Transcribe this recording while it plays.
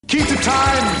Key to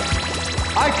time!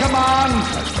 I command!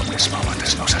 As from this moment,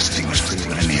 there's no such thing as free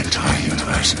will in the entire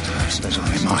universe. There's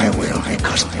only my will,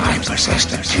 because I possess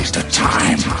the key to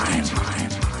time.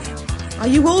 Are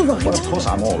you all right? Well, of course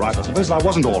I'm all right. I suppose I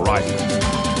wasn't all right.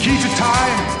 Key to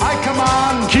time! I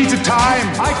command! Key to time!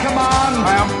 I command!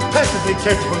 I am perfectly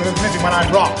capable of admitting when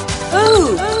I'm wrong.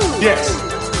 Oh! Yes.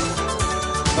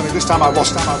 Only this time I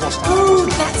wasn't. Oh,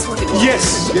 that's what it was.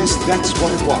 Yes, that's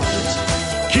what it was.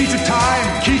 Key to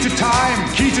time! Key to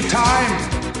time! Key to time!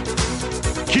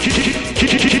 Key to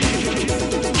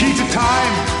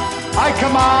time! I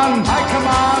command!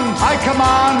 I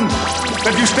command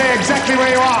that you stay exactly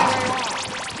where you are!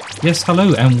 Yes,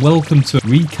 hello and welcome to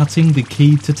Recutting the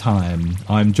Key to Time.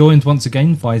 I'm joined once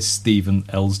again by Stephen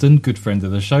Elsden, good friend of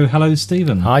the show. Hello,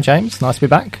 Stephen. Hi, James. Nice to be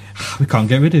back. We can't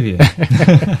get rid of you.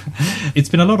 It's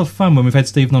been a lot of fun when we've had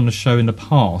Stephen on the show in the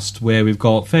past where we've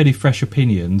got fairly fresh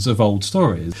opinions of old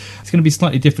stories. It's going to be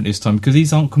slightly different this time because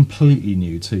these aren't completely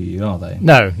new to you, are they?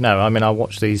 No. I mean, I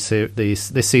watched this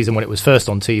season when it was first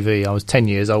on TV. I was 10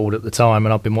 years old at the time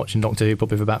and I've been watching Doctor Who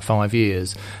probably for about 5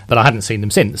 years. But I hadn't seen them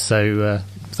since, so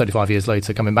 35 years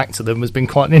later, coming back to them has been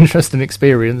quite an interesting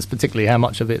experience, particularly how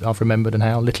much of it I've remembered and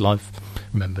how little I've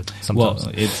remembered sometimes.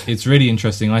 Well, it's really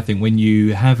interesting, I think, when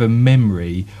you have a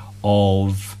memory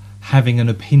of having an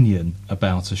opinion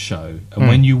about a show, and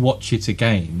when you watch it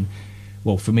again,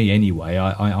 well, for me anyway,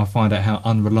 I find out how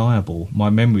unreliable my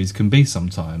memories can be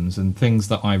sometimes, and things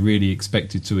that I really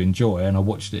expected to enjoy, and I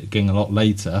watched it again a lot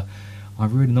later,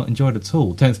 I've really not enjoyed at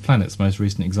all. 10th Planet's the most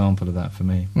recent example of that for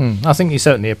me. I think you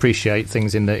certainly appreciate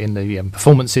things in the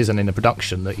performances and in the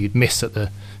production that you'd miss at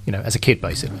as a kid,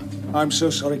 basically. I'm so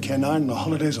sorry, K9. The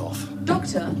holiday's off.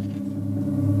 Doctor?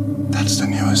 That's the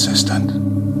new assistant.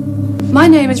 My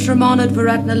name is Ramana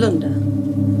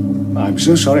Dvaratna-Lunda. I'm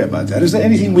so sorry about that. Is there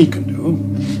anything we can do?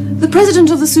 The President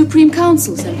of the Supreme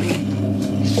Council sent me.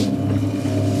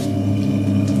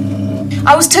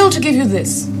 I was told to give you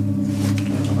this.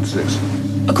 What's this?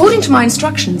 According to my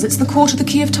instructions, it's the Court of the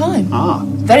Key of Time. Ah.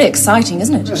 Very exciting,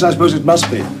 isn't it? Yes, I suppose it must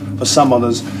be for someone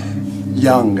as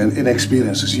young and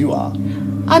inexperienced as you are.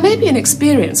 I may be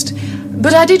inexperienced,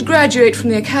 but I did graduate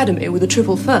from the academy with a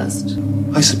triple first.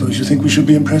 I suppose you think we should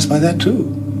be impressed by that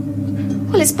too.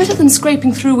 Well, it's better than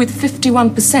scraping through with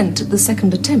 51% at the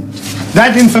second attempt.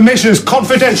 That information is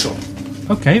confidential.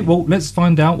 Okay, well, let's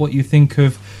find out what you think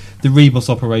of the Ribos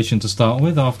operation to start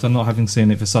with, after not having seen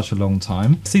it for such a long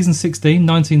time. Season 16,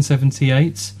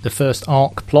 1978. The first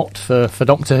arc plot for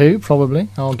Doctor Who, probably,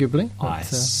 arguably. I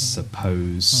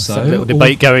suppose so. A little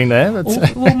debate going there.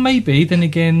 But well, maybe. Then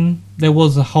again, there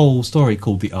was a whole story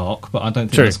called The Arc, but I don't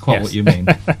think that's quite what you mean.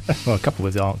 Well, a couple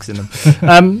with arcs in them.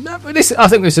 I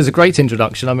think this is a great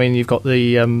introduction. I mean, you've got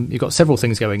several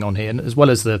things going on here, and as well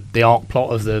as the arc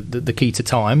plot of the Key to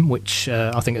Time, which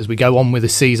I think as we go on with the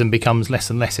season becomes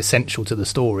less and less essential to the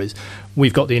stories.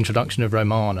 We've got the introduction of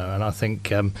Romana, and I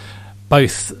think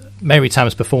both Mary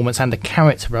Tamm's performance and the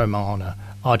character Romana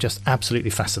are just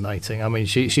absolutely fascinating. I mean,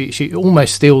 she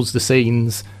almost steals the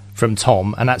scenes from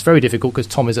Tom, and that's very difficult because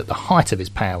Tom is at the height of his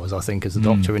powers, I think, as the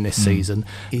Doctor in this season.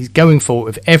 He's going for it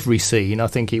with every scene. I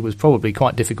think he was probably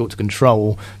quite difficult to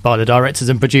control by the directors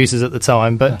and producers at the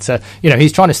time, but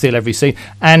he's trying to steal every scene.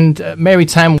 And Mary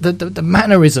Tamm, the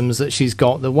mannerisms that she's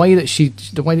got, the way that she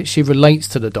relates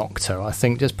to the Doctor, I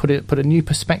think just put a new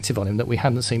perspective on him that we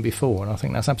hadn't seen before, and I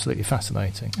think that's absolutely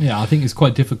fascinating. Yeah, I think it's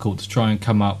quite difficult to try and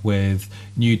come up with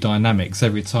new dynamics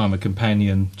every time a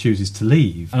companion chooses to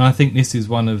leave, and I think this is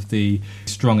one of the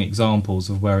strong examples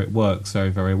of where it works very,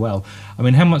 very well. I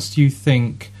mean, how much do you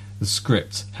think the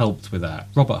script helped with that?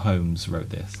 Robert Holmes wrote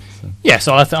this. So. Yeah,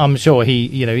 so I'm sure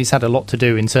he's had a lot to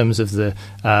do in terms of the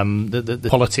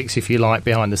politics, if you like,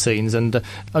 behind the scenes. And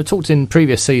I talked in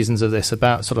previous seasons of this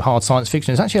about sort of hard science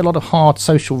fiction. There's actually a lot of hard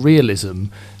social realism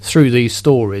through these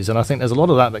stories, and I think there's a lot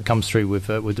of that comes through with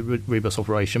the Ribos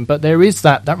operation. But there is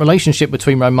that relationship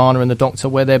between Romana and the Doctor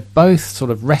where they're both sort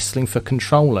of wrestling for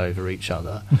control over each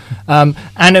other.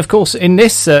 And of course, in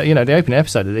this, the opening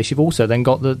episode of this, you've also then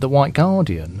got the White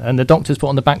Guardian, and the Doctor's put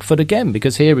on the back foot again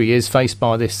because here he is faced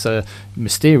by this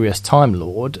mysterious Time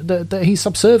Lord that he's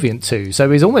subservient to. So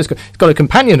he's got a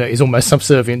companion that he's almost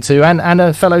subservient to, and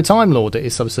a fellow Time Lord that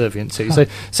he's subservient to.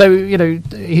 So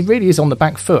he really is on the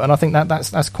back foot, and I think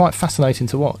that's quite fascinating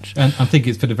to watch. And I think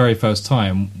it's for the very first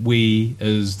time we,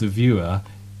 as the viewer,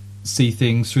 see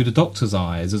things through the Doctor's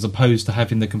eyes as opposed to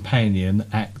having the companion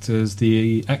act as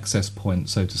the access point,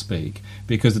 so to speak,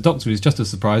 because the Doctor is just as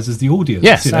surprised as the audience.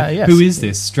 Yes, who is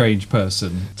this strange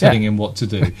person telling him what to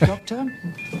do? Doctor,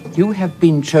 you have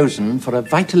been chosen for a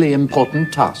vitally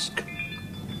important task.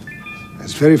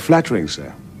 That's very flattering,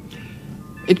 sir.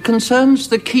 It concerns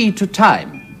the key to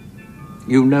time.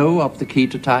 You know of the key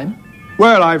to time?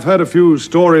 Well, I've heard a few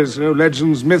stories,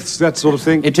 legends, myths, that sort of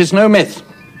thing. It is no myth.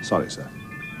 Sorry, sir.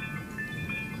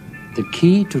 The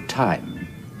key to time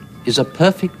is a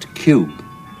perfect cube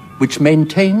which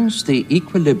maintains the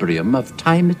equilibrium of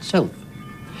time itself.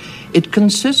 It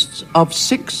consists of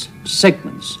 6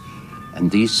 segments,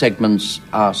 and these segments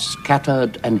are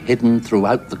scattered and hidden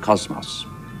throughout the cosmos.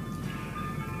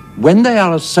 When they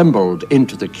are assembled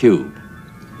into the cube,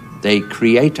 they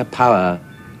create a power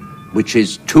which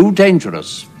is too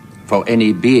dangerous for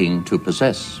any being to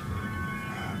possess.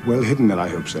 Well hidden, then, I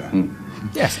hope, sir.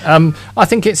 Yes, I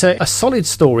think it's a solid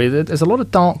story. There's a lot of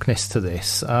darkness to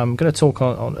this. I'm going to talk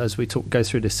on as we go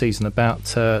through this season about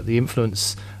the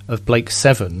influence of Blake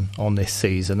 7 on this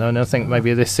season, and I think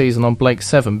maybe this season on Blake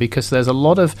 7, because there's a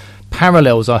lot of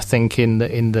parallels, I think, in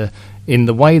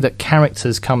the way that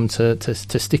characters come to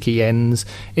sticky ends.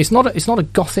 It's not a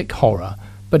gothic horror,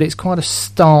 but it's quite a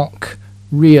stark,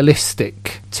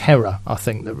 realistic terror, I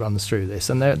think, that runs through this,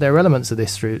 and there are elements of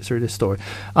this through this story.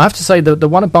 I have to say that the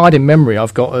one abiding memory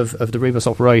I've got of the Ribos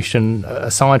operation,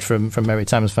 aside from Mary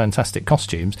Tam's fantastic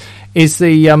costumes, is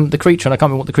the creature, and I can't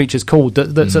remember what the creature's called,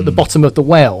 that's at the bottom of the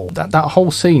well. That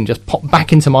whole scene just popped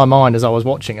back into my mind as I was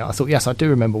watching it. I thought, yes, I do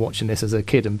remember watching this as a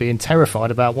kid and being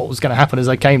terrified about what was going to happen as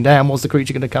they came down. Was the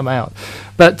creature going to come out?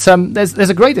 But there's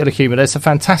a great deal of humour. There's a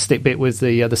fantastic bit with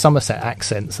the Somerset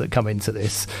accents that come into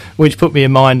this, which put me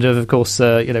in mind of course,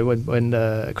 when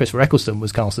Christopher Eccleston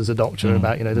was cast as a doctor,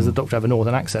 about does the doctor have a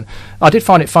northern accent? I did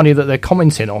find it funny that they're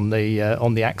commenting on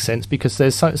the accents, because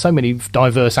there's so many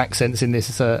diverse accents in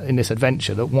this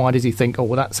adventure, that why does he think, oh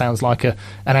well, that sounds like an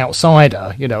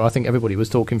outsider? I think everybody was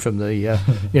talking from the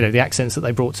the accents that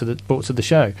they brought to the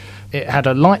show. It had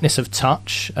a lightness of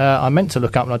touch. I meant to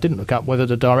look up, and I didn't look up, whether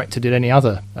the director did any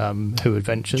other Who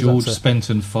adventures. George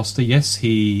Spenton Foster, yes,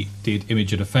 he did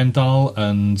Image of the Fendal,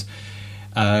 and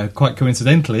quite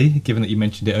coincidentally, given that you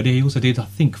mentioned it earlier, he also did, I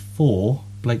think, 4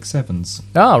 Blake 7s.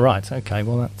 Oh, right, okay,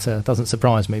 well that doesn't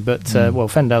surprise me, but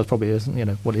Fendal's probably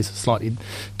what is a slightly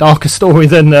darker story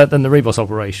than the Ribos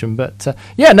operation, but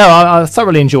I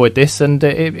thoroughly enjoyed this, and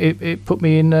it put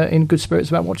me in good spirits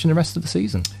about watching the rest of the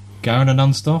season. Gowan and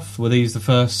Unstoff, were these the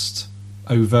first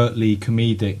overtly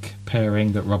comedic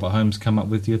pairing that Robert Holmes come up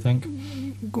with, do you think?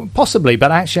 Possibly,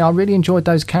 but actually I really enjoyed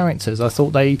those characters. I thought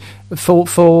they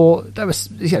there was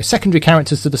secondary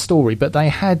characters to the story, but they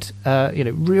had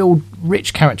real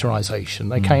rich characterization.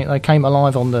 They came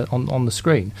alive on the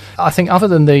screen. I think other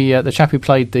than the chap who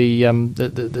played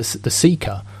the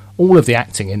Seeker, all of the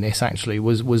acting in this actually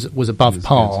was above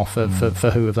par for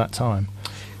Who of that time.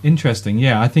 Interesting,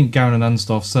 yeah. I think Gowan and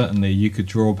Unstoff, certainly you could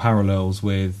draw parallels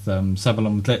with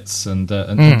Sabalom Glitz and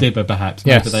Dibber, perhaps.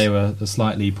 Yes. Maybe they were a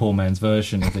slightly poor man's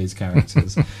version of these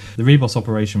characters. The Ribos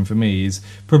operation, for me, is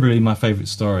probably my favourite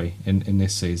story in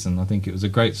this season. I think it was a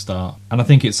great start, and I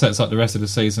think it sets up the rest of the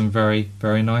season very,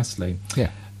 very nicely.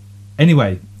 Yeah.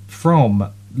 Anyway,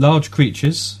 from large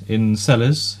creatures in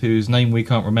cellars, whose name we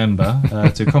can't remember,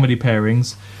 to comedy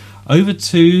pairings, over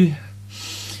to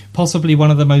possibly one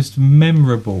of the most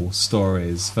memorable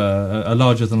stories for a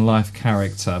larger-than-life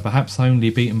character, perhaps only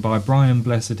beaten by Brian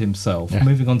Blessed himself. Yeah.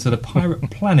 Moving on to the Pirate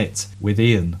Planet with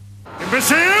Ian.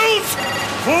 Imbeciles!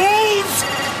 Fools!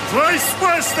 Thrice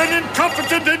worse than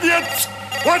incompetent idiots!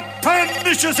 What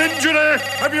pernicious injury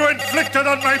have you inflicted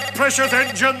on my precious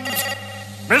engines?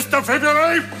 Mr.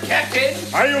 February?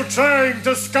 Captain? Are you trying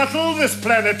to scuttle this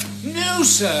planet? No,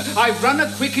 sir. I've run a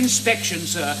quick inspection,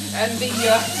 sir, and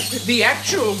the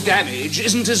actual damage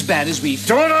isn't as bad as we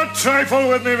Do not trifle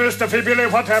with me, Mr.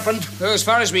 February. What happened? As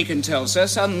far as we can tell, sir,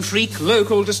 some freak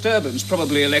local disturbance,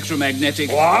 probably electromagnetic.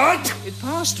 What? It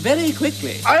passed very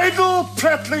quickly. Idle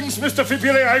prattlings, Mr.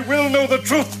 February. I will know the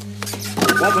truth.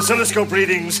 What oscilloscope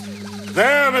readings?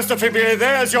 There, Mr. February,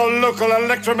 there's your local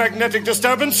electromagnetic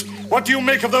disturbance. What do you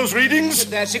make of those readings?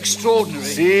 That's extraordinary.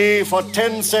 See, for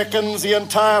 10 seconds, the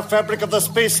entire fabric of the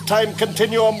space-time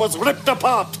continuum was ripped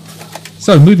apart.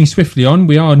 So, moving swiftly on,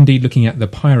 we are indeed looking at the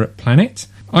Pirate Planet.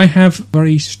 I have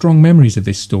very strong memories of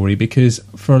this story because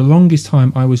for the longest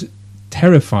time I was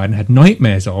terrified and had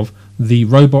nightmares of the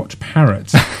robot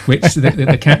parrot, which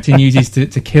the captain uses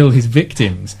to kill his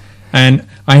victims. And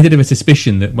I had a bit of a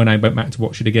suspicion that when I went back to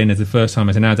watch it again as the first time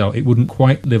as an adult, it wouldn't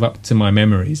quite live up to my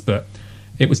memories. But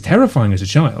it was terrifying as a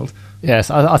child.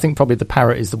 Yes, I think probably the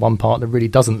parrot is the one part that really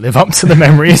doesn't live up to the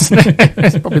memory, isn't it?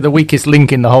 It's probably the weakest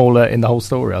link in the whole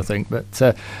story, I think. But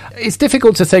it's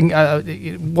difficult to think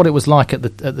what it was like at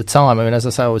the time. I mean, as I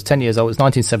say, I was 10 years old. It was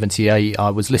 1978. I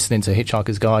was listening to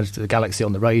Hitchhiker's Guide to the Galaxy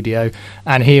on the radio,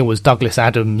 and here was Douglas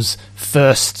Adams'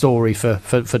 first story for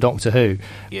Doctor Who.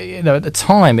 You know, at the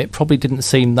time, it probably didn't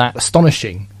seem that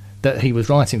astonishing that he was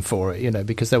writing for it, you know,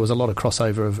 because there was a lot of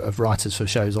crossover of writers for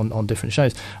shows on different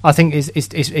shows. I think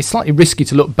it's slightly risky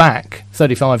to look back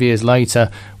 35 years later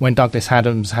when Douglas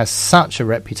Adams has such a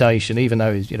reputation, even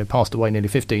though he's passed away nearly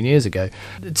 15 years ago,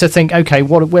 to think, okay,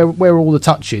 where are all the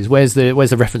touches? Where's the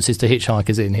references to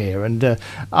hitchhikers in here? And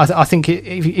I think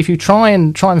if you try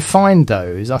and find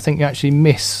those, I think you actually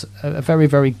miss a very,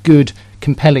 very good,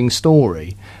 compelling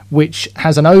story, which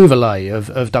has an overlay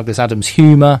of Douglas Adams'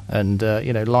 humour and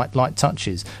light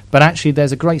touches, but actually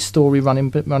there's a great story running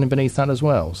beneath that as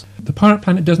well. The Pirate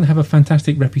Planet doesn't have a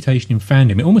fantastic reputation in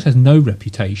fandom. It almost has no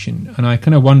reputation, and I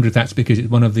kind of wonder if that's because it's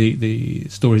one of the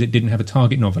stories that didn't have a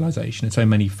target novelisation, and so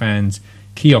many fans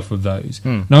key off of those.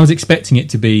 And I was expecting it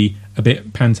to be a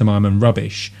bit pantomime and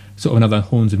rubbish, sort of another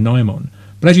Horns of Nimon.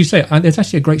 But as you say, there's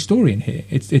actually a great story in here.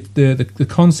 It's the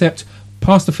concept.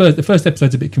 Past the first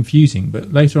episode's a bit confusing,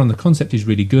 but later on the concept is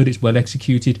really good. It's well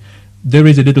executed. There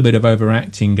is a little bit of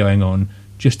overacting going on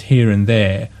just here and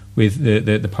there with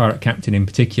the pirate captain in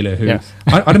particular, who yes.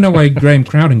 I don't know why Graham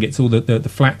Crowden gets all the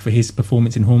flack for his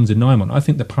performance in Horns of Nimon. I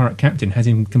think the pirate captain has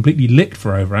him completely licked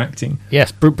for overacting.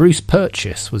 Yes, Bruce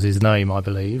Purchase was his name, I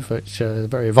believe, which is a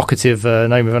very evocative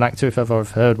name of an actor if ever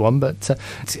I've heard one. But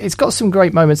it's got some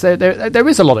great moments. There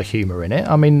is a lot of humour in it.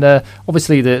 I mean,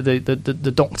 obviously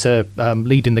the Doctor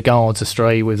leading the guards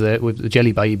astray with the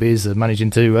jelly babies,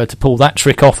 managing to pull that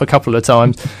trick off a couple of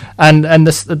times, and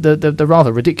the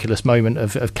rather ridiculous moment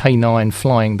of K9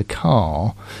 flying the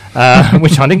car,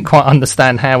 which I didn't quite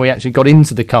understand how he actually got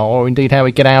into the car, or indeed how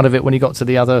he'd get out of it when he got to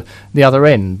the other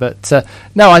end. But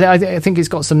no, I think it's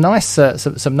got some nice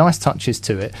touches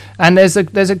to it, and there's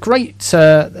a great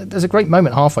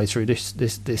moment halfway through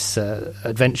this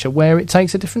adventure where it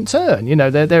takes a different turn. You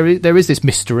know, there is this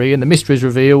mystery, and the mystery is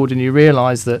revealed, and you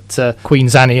realise that Queen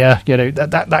Xania,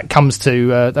 that comes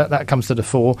to the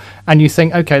fore, and you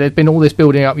think, okay, there's been all this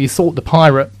building up. You thought the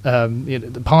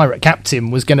pirate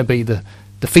captain was going to be the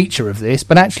feature of this,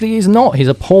 but actually he's not. He's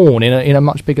a pawn in a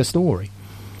much bigger story.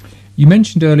 You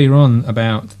mentioned earlier on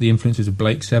about the influences of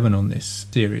Blake Seven on this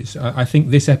series. I think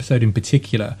this episode in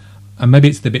particular, and maybe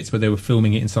it's the bits where they were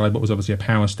filming it inside what was obviously a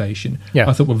power station,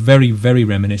 I thought were very, very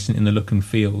reminiscent in the look and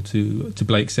feel to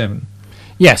Blake Seven.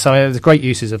 Yes, I mean, there's great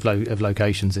uses of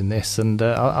locations in this, and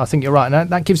I think you're right, and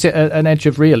that gives it an edge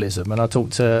of realism. And I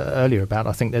talked earlier about,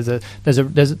 I think there's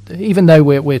even though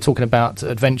we're talking about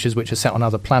adventures which are set on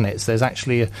other planets, there's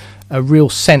actually a real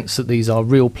sense that these are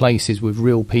real places with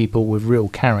real people with real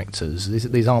characters.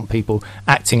 These aren't people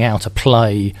acting out a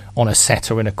play on a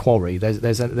set or in a quarry.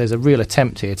 There's a real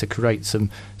attempt here to create some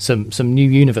new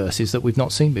universes that we've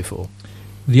not seen before.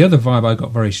 The other vibe I got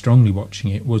very strongly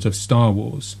watching it was of Star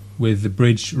Wars, with the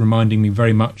bridge reminding me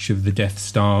very much of the Death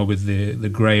Star, with the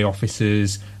grey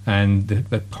officers, and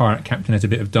the pirate captain has a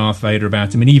bit of Darth Vader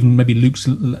about him, and even maybe Luke's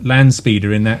land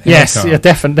speeder in that. Yes, yeah,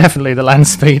 definitely the land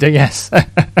speeder. Yes,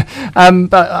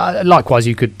 but likewise,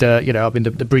 you could, I mean,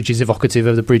 the bridge is evocative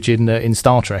of the bridge in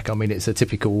Star Trek. I mean, it's a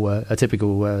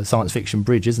typical science fiction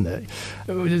bridge, isn't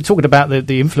it? Talking about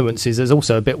the influences, there's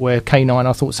also a bit where K9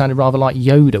 I thought sounded rather like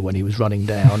Yoda when he was running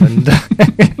down, and.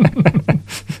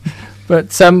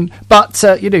 But going back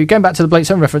to the Blake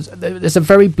Seven reference, there's a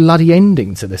very bloody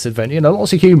ending to this adventure.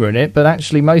 Lots of humour in it, but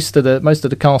actually most of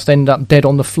the cast end up dead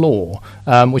on the floor,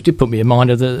 which did put me in mind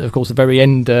of the very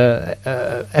end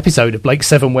episode of Blake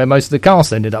Seven, where most of the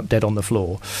cast ended up dead on the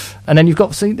floor. And then you've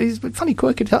got these funny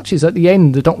quirky touches at the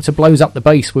end. The Doctor blows up the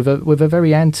base with a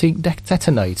very antique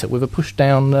detonator with a push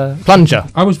down plunger.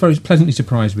 I was very pleasantly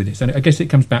surprised with this, and I guess it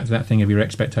comes back to that thing of your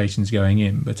expectations going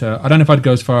in. But I don't know if I'd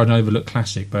go as far as an overlooked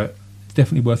classic, but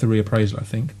definitely worth a reappraisal, I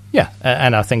think. Yeah,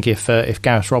 and I think if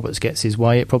Gareth Roberts gets his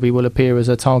way, it probably will appear as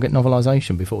a target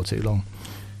novelisation before too long.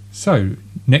 So,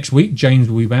 next week, James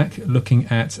will be back looking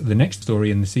at the next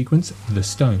story in the sequence, The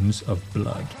Stones of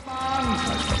Blood.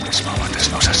 From this moment,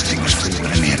 there's no such thing as free will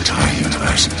in the entire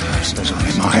universe. There's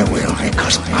only my will,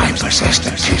 because I possess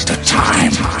the key to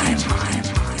time.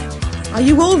 Are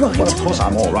you all right? Well, of course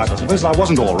I'm all right. I suppose I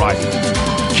wasn't all right.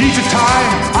 Key to time,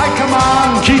 I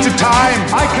command. Key to time,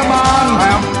 I command. I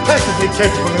am perfectly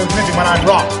capable of admitting when I'm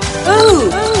wrong.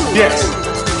 Ooh. Yes.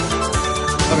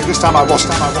 I mean, this time I was.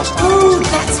 Ooh,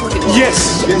 that's what it was.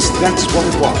 Yes, that's what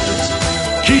it was.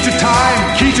 Key to time,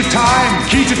 key to time,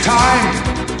 key to time.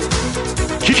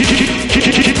 Key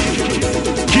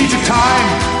to time.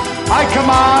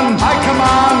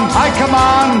 I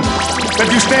command that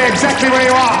you stay exactly where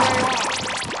you are.